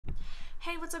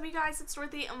Hey, what's up you guys? It's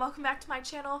Dorothy and welcome back to my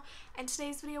channel. And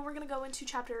today's video we're going to go into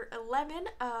chapter 11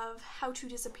 of How to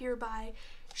Disappear by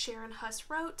Sharon Huss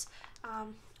Wrote.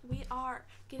 We are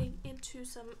getting into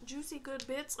some juicy good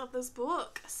bits of this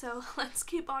book, so let's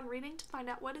keep on reading to find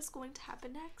out what is going to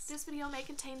happen next. This video may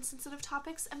contain sensitive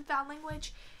topics and foul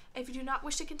language. If you do not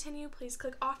wish to continue, please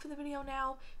click off of the video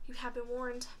now. You have been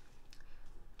warned.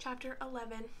 Chapter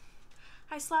 11.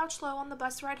 I slouch low on the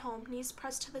bus ride home, knees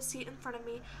pressed to the seat in front of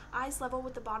me, eyes level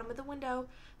with the bottom of the window.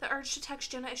 The urge to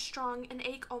text Jenna is strong, an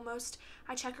ache almost.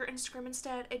 I check her Instagram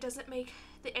instead. It doesn't make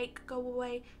the ache go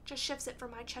away, just shifts it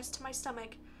from my chest to my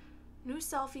stomach. New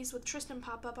selfies with Tristan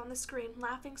pop up on the screen,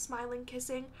 laughing, smiling,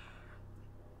 kissing.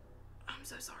 I'm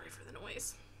so sorry for the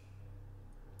noise.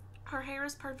 Her hair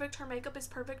is perfect, her makeup is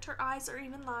perfect, her eyes are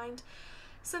even lined.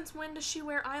 Since when does she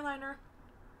wear eyeliner?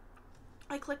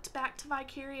 I clicked back to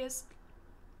Vicarious.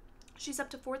 She's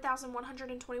up to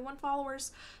 4,121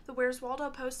 followers. The Where's Waldo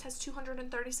post has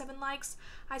 237 likes.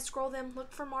 I scroll them,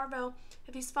 look for Marvo.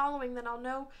 If he's following, then I'll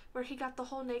know where he got the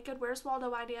whole naked Where's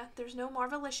Waldo idea. There's no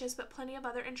Marvelicious, but plenty of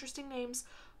other interesting names.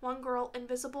 One girl,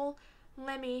 Invisible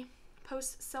Lemmy,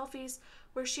 posts selfies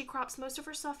where she crops most of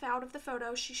herself out of the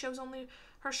photo. She shows only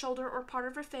her shoulder or part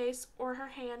of her face or her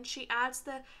hand. She adds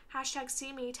the hashtag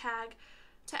 #SeeMe tag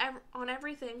on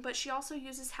everything, but she also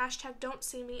uses hashtag don't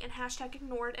see me and hashtag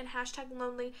ignored and hashtag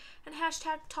lonely and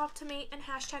hashtag talk to me and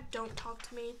hashtag don't talk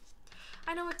to me.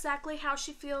 I know exactly how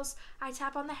she feels. I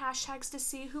tap on the hashtags to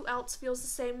see who else feels the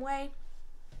same way.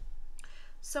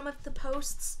 Some of the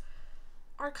posts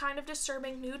are kind of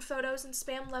disturbing, nude photos and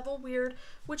spam level weird,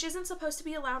 which isn't supposed to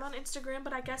be allowed on Instagram,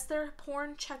 but I guess their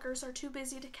porn checkers are too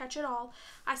busy to catch it all.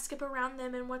 I skip around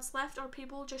them, and what's left are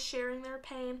people just sharing their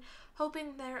pain,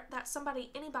 hoping that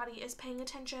anybody is paying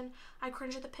attention. I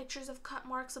cringe at the pictures of cut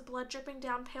marks of blood dripping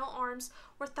down pale arms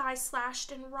or thighs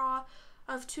slashed and raw,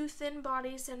 of two thin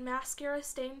bodies and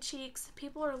mascara-stained cheeks.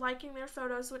 People are liking their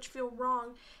photos, which feel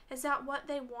wrong. Is that what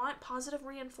they want? Positive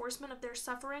reinforcement of their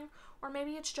suffering? Or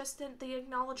maybe it's just the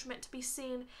acknowledgement to be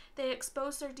seen. They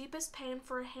expose their deepest pain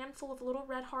for a handful of little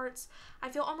red hearts. I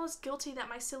feel almost guilty that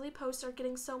my silly posts are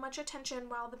getting so much attention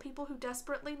while the people who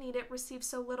desperately need it receive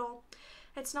so little.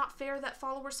 It's not fair that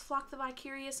followers flock the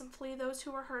vicarious and flee those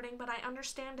who are hurting, but I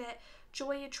understand it.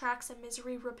 Joy attracts and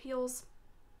misery repels.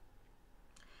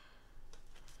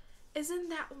 Isn't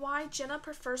that why Jenna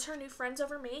prefers her new friends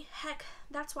over me? Heck,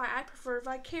 that's why I prefer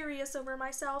Vicarious over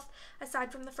myself.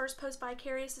 Aside from the first post,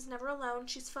 Vicarious is never alone.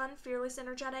 She's fun, fearless,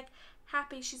 energetic,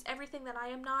 happy. She's everything that I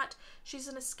am not. She's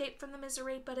an escape from the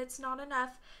misery, but it's not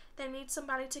enough. They need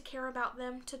somebody to care about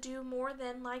them, to do more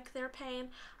than like their pain.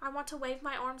 I want to wave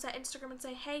my arms at Instagram and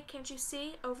say, hey, can't you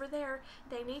see? Over there.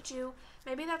 They need you.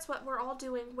 Maybe that's what we're all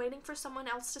doing, waiting for someone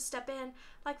else to step in.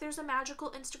 Like there's a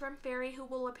magical Instagram fairy who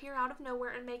will appear out of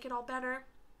nowhere and make it all better.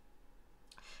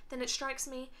 Then it strikes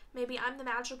me, maybe I'm the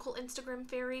magical Instagram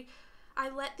fairy. I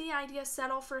let the idea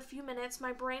settle for a few minutes,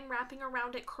 my brain wrapping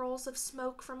around it curls of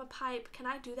smoke from a pipe. Can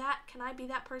I do that? Can I be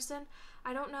that person?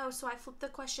 I don't know, so I flip the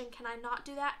question, can I not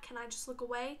do that? Can I just look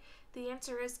away? The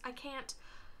answer is, I can't.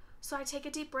 So I take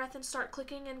a deep breath and start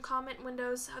clicking in comment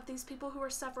windows of these people who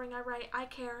are suffering. I write, I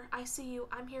care, I see you,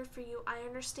 I'm here for you, I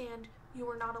understand, you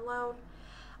are not alone.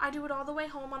 I do it all the way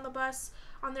home on the bus.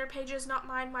 On their pages, not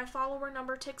mine. My follower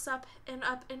number ticks up and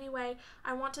up anyway.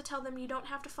 I want to tell them you don't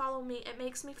have to follow me. It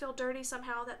makes me feel dirty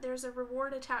somehow that there's a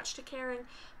reward attached to caring,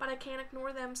 but I can't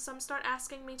ignore them. Some start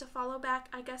asking me to follow back.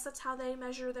 I guess that's how they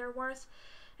measure their worth.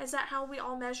 Is that how we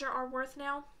all measure our worth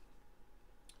now?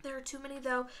 There are too many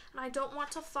though, and I don't want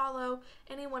to follow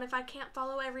anyone if I can't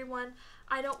follow everyone.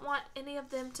 I don't want any of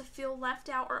them to feel left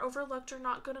out or overlooked or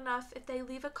not good enough. If they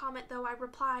leave a comment though, I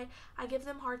reply. I give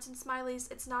them hearts and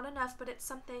smileys. It's not enough, but it's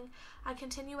something. I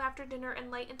continue after dinner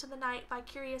and late into the night.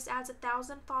 Vicarious adds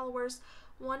 1,000 followers.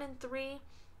 1 in 3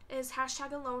 is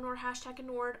hashtag alone or hashtag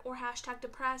ignored or hashtag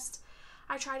depressed.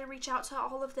 I try to reach out to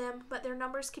all of them, but their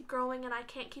numbers keep growing and I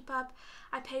can't keep up.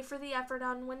 I pay for the effort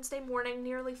on Wednesday morning,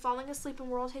 nearly falling asleep in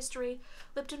world history.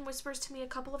 Lipton whispers to me a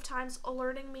couple of times,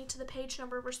 alerting me to the page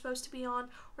number we're supposed to be on,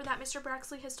 or that Mr.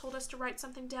 Braxley has told us to write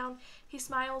something down. He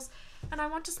smiles, and I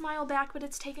want to smile back, but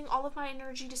it's taking all of my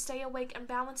energy to stay awake and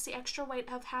balance the extra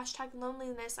weight of hashtag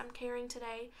loneliness I'm carrying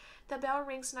today. The bell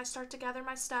rings and I start to gather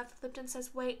my stuff. Lipton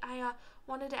says, wait, I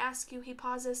wanted to ask you. He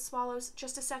pauses, swallows,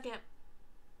 just a second.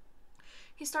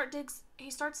 He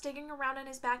starts digging around in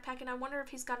his backpack, and I wonder if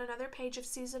he's got another page of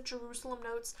Seas of Jerusalem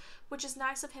notes, which is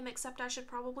nice of him, except I should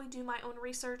probably do my own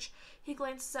research. He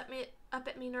glances up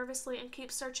at me nervously and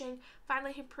keeps searching.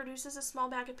 Finally, he produces a small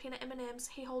bag of peanut M&Ms.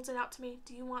 He holds it out to me.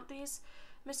 Do you want these?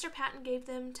 Mr. Patton gave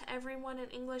them to everyone in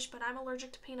English, but I'm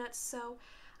allergic to peanuts, so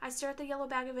I stare at the yellow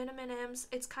bag of M&Ms.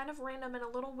 It's kind of random and a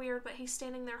little weird, but he's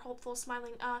standing there hopeful,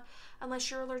 smiling. Unless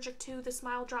you're allergic to. The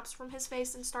smile drops from his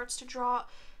face and starts to draw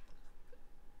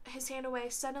his hand away.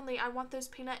 Suddenly, I want those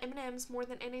peanut M&Ms more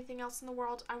than anything else in the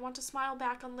world. I want the smile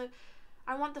back on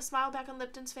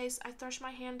Lipton's face. I thrush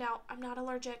my hand out. I'm not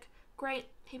allergic. Great.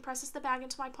 He presses the bag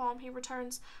into my palm. He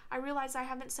returns. I realize I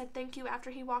haven't said thank you after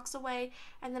he walks away,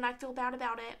 and then I feel bad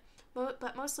about it.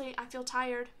 But mostly, I feel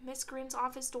tired. Miss Green's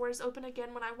office door is open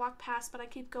again when I walk past, but I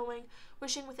keep going,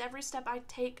 wishing with every step I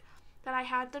take that I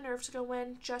had the nerve to go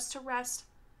in, just to rest.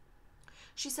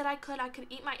 She said I could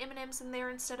eat my M&Ms in there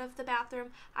instead of the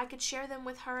bathroom. I could share them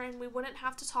with her, and we wouldn't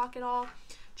have to talk at all.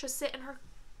 Just sit in her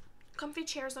comfy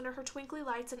chairs under her twinkly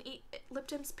lights and eat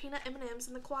Lipton's peanut M&Ms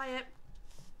in the quiet.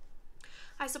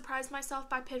 I surprised myself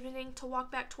by pivoting to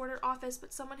walk back toward her office,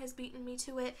 but someone has beaten me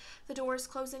to it. The door is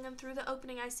closing, and through the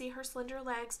opening I see her slender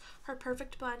legs, her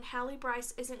perfect bun. Hallie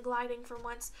Bryce isn't gliding for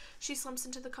once. She slumps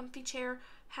into the comfy chair,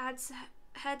 head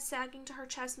sagging to her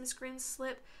chest. Miss Green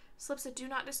slips a do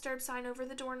not disturb sign over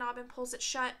the doorknob and pulls it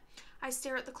shut. I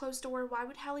stare at the closed door. Why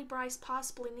would Hallie Bryce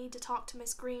possibly need to talk to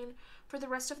Miss Green? For the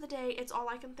rest of the day, it's all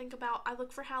I can think about. I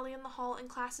look for Hallie in the hall and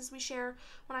classes we share.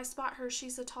 When I spot her,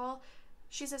 she's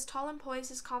as tall and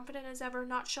poised, as confident as ever,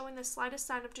 not showing the slightest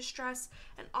sign of distress,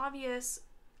 and obvious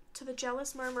to the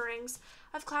jealous murmurings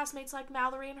of classmates like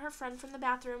Mallory and her friend from the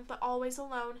bathroom, but always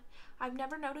alone. I've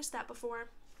never noticed that before.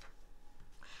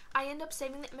 I end up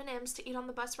saving the M&Ms to eat on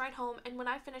the bus ride home, and when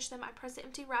I finish them, I press the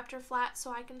empty Raptor flat so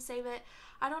I can save it.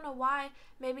 I don't know why.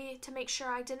 Maybe to make sure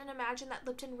I didn't imagine that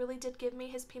Lipton really did give me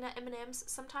his peanut M&Ms.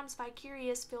 Sometimes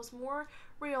vicarious feels more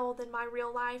real than my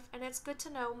real life, and it's good to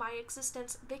know my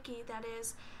existence, Vicky, that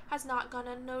is, has not gone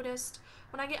unnoticed.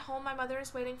 When I get home, my mother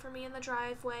is waiting for me in the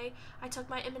driveway. I tuck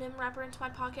my M&M wrapper into my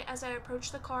pocket. As I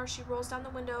approach the car, she rolls down the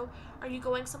window. Are you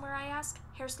going somewhere, I ask.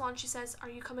 Hair salon, she says. Are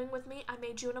you coming with me? I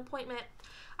made you an appointment.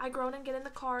 I groan and get in the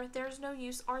car. There's no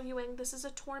use arguing. This is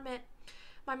a torment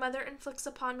my mother inflicts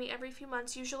upon me every few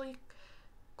months, usually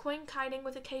coinciding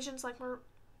with occasions like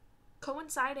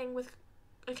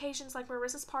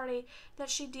Marissa's party that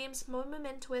she deems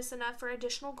momentous enough for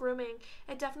additional grooming.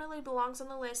 It definitely belongs on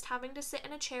the list, having to sit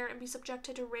in a chair and be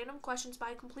subjected to random questions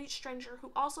by a complete stranger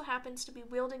who also happens to be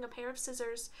wielding a pair of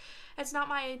scissors. It's not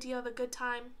my idea of a good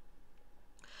time.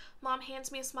 Mom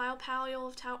hands me a smile pile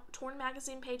of torn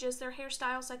magazine pages. Their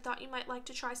hairstyles. I thought you might like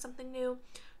to try something new.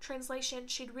 Translation,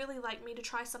 she'd really like me to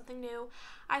try something new.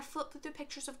 I flip through the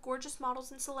pictures of gorgeous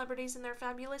models and celebrities in their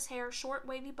fabulous hair, short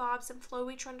wavy bobs and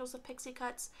flowy trundles of pixie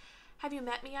cuts. Have you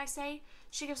met me, I say?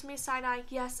 She gives me a side eye.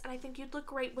 Yes, and I think you'd look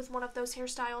great with one of those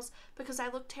hairstyles, because I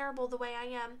look terrible the way I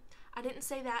am. I didn't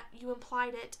say that. You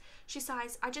implied it. She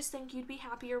sighs. I just think you'd be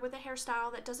happier with a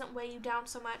hairstyle that doesn't weigh you down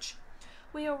so much.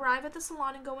 We arrive at the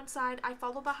salon and go inside. I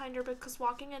follow behind her because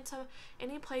walking into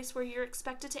any place where you're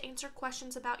expected to answer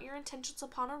questions about your intentions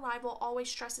upon arrival always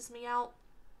stresses me out.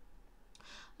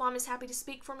 Mom is happy to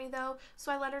speak for me, though,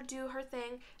 so I let her do her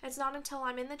thing. It's not until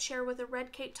I'm in the chair with a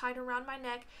red cape tied around my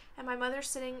neck and my mother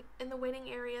sitting in the waiting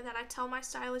area that I tell my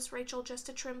stylist, Rachel, just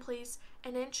to trim, please.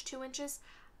 1 inch, 2 inches?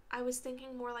 I was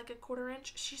thinking more like a 1/4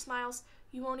 inch. She smiles.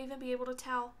 You won't even be able to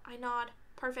tell. I nod.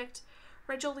 Perfect.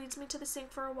 Rachel leads me to the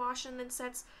sink for a wash and then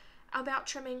says about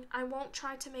trimming. I won't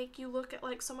try to make you look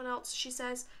like someone else, she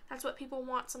says. That's what people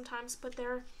want sometimes, but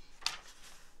they're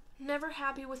never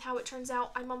happy with how it turns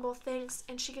out. I mumble thanks,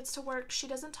 and she gets to work. She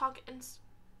doesn't talk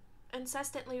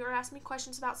incessantly or ask me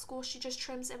questions about school. She just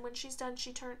trims, and when she's done,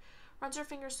 she runs her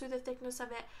fingers through the thickness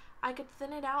of it. I could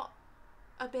thin it out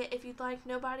a bit if you'd like.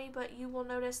 Nobody but you will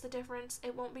notice the difference.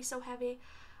 It won't be so heavy.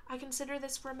 I consider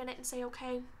this for a minute and say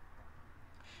okay.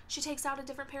 She takes out a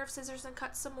different pair of scissors and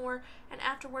cuts some more, and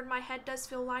afterward my head does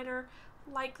feel lighter,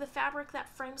 like the fabric that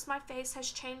frames my face has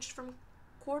changed from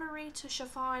corduroy to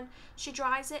chiffon. She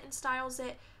dries it and styles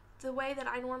it the way that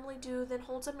I normally do, then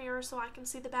holds a mirror so I can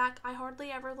see the back. I hardly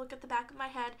ever look at the back of my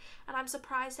head, and I'm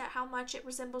surprised at how much it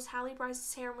resembles Hallie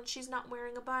Bryce's hair when she's not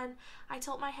wearing a bun. I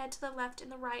tilt my head to the left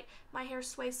and the right. My hair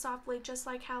sways softly, just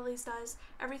like Hallie's does.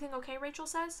 Everything okay, Rachel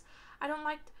says?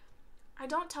 I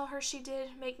don't tell her she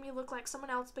did make me look like someone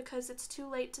else because it's too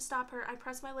late to stop her. I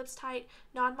press my lips tight,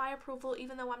 nod my approval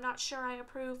even though I'm not sure I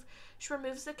approve. She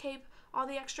removes the cape. All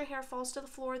the extra hair falls to the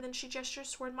floor. Then she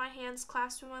gestures toward my hands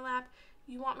clasped in my lap.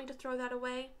 You want me to throw that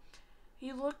away?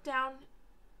 I look down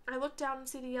and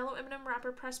see the yellow M&M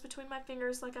wrapper pressed between my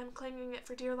fingers like I'm clinging it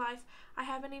for dear life. I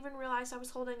haven't even realized I was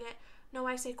holding it. No,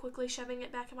 I say quickly, shoving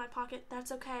it back in my pocket.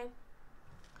 That's okay.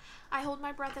 I hold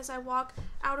my breath as I walk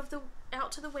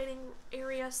out to the waiting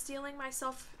area, steeling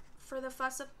myself for the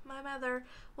fuss of my mother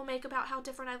will make about how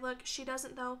different I look. She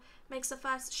doesn't, though. Makes a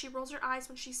fuss. She rolls her eyes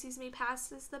when she sees me,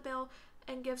 passes the bill,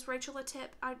 and gives Rachel a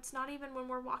tip. It's not even when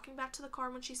we're walking back to the car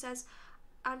when she says,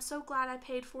 "I'm so glad I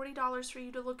paid $40 for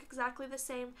you to look exactly the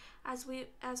same as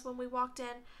when we walked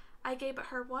in." I gape at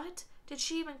her. What? Did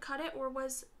she even cut it, or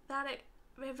was that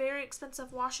a very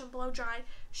expensive wash and blow dry?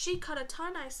 She cut a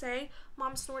ton, I say.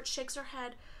 Mom snorts, shakes her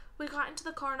head. We got into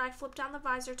the car and I flipped down the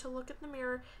visor to look at the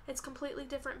mirror. It's completely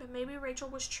different, but maybe Rachel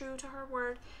was true to her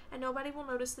word and nobody will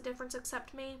notice the difference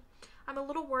except me. I'm a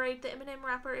little worried the M&M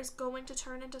wrapper is going to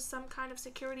turn into some kind of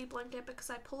security blanket because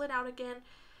I pull it out again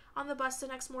on the bus the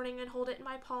next morning and hold it in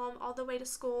my palm all the way to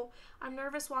school. I'm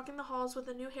nervous walking the halls with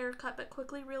a new haircut, but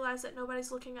quickly realize that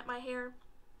nobody's looking at my hair.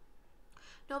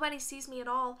 Nobody sees me at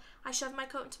all. I shove my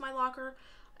coat into my locker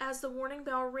as the warning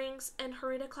bell rings and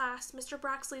hurry to class. Mr.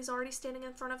 Braxley is already standing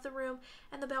in front of the room,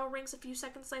 and the bell rings a few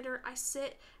seconds later. I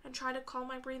sit and try to calm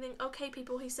my breathing. Okay,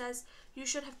 people, he says, you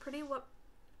should have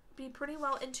be pretty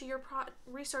well into your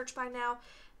research by now.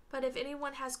 But if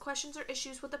anyone has questions or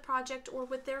issues with the project or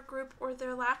with their group or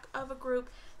their lack of a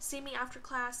group, see me after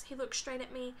class. He looks straight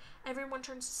at me. Everyone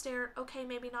turns to stare. Okay,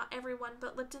 maybe not everyone,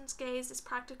 but Lipton's gaze is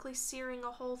practically searing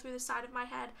a hole through the side of my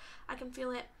head. I can feel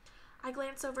it. I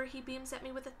glance over. He beams at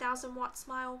me with a 1,000-watt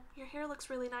smile. Your hair looks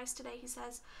really nice today, he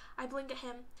says. I blink at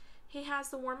him. He has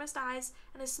the warmest eyes,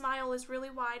 and his smile is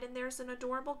really wide, and there's an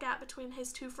adorable gap between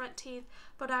his two front teeth.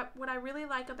 But what I really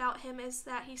like about him is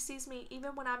that he sees me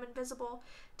even when I'm invisible.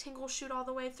 Tingles shoot all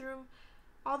the way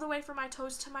from my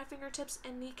toes to my fingertips,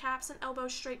 and kneecaps and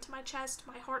elbows straight to my chest.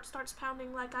 My heart starts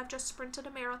pounding like I've just sprinted a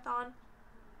marathon.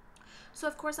 So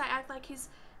of course I act like he's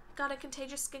got a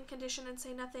contagious skin condition and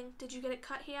say nothing. Did you get it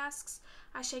cut, he asks.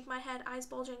 I shake my head, eyes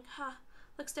bulging. Huh.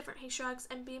 Looks different, he shrugs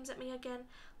and beams at me again.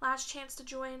 Last chance to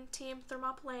join Team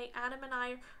Thermopylae. Adam and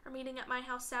I are meeting at my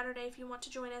house Saturday if you want to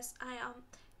join us.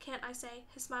 Can't, I say.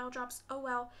 His smile drops. Oh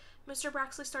well. Mr.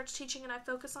 Braxley starts teaching and I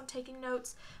focus on taking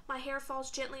notes. My hair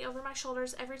falls gently over my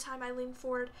shoulders every time I lean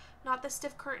forward. Not the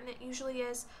stiff curtain it usually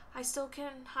is. I still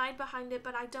can hide behind it,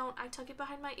 but I don't. I tuck it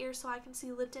behind my ear so I can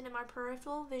see Lipton in my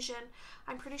peripheral vision.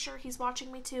 I'm pretty sure he's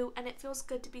watching me too, and it feels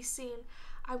good to be seen.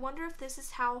 I wonder if this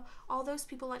is how all those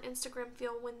people on Instagram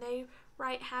feel when they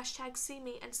write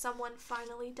 #SeeMe and someone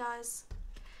finally does.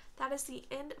 That is the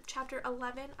end of chapter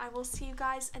 11. I will see you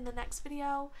guys in the next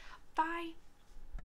video. Bye!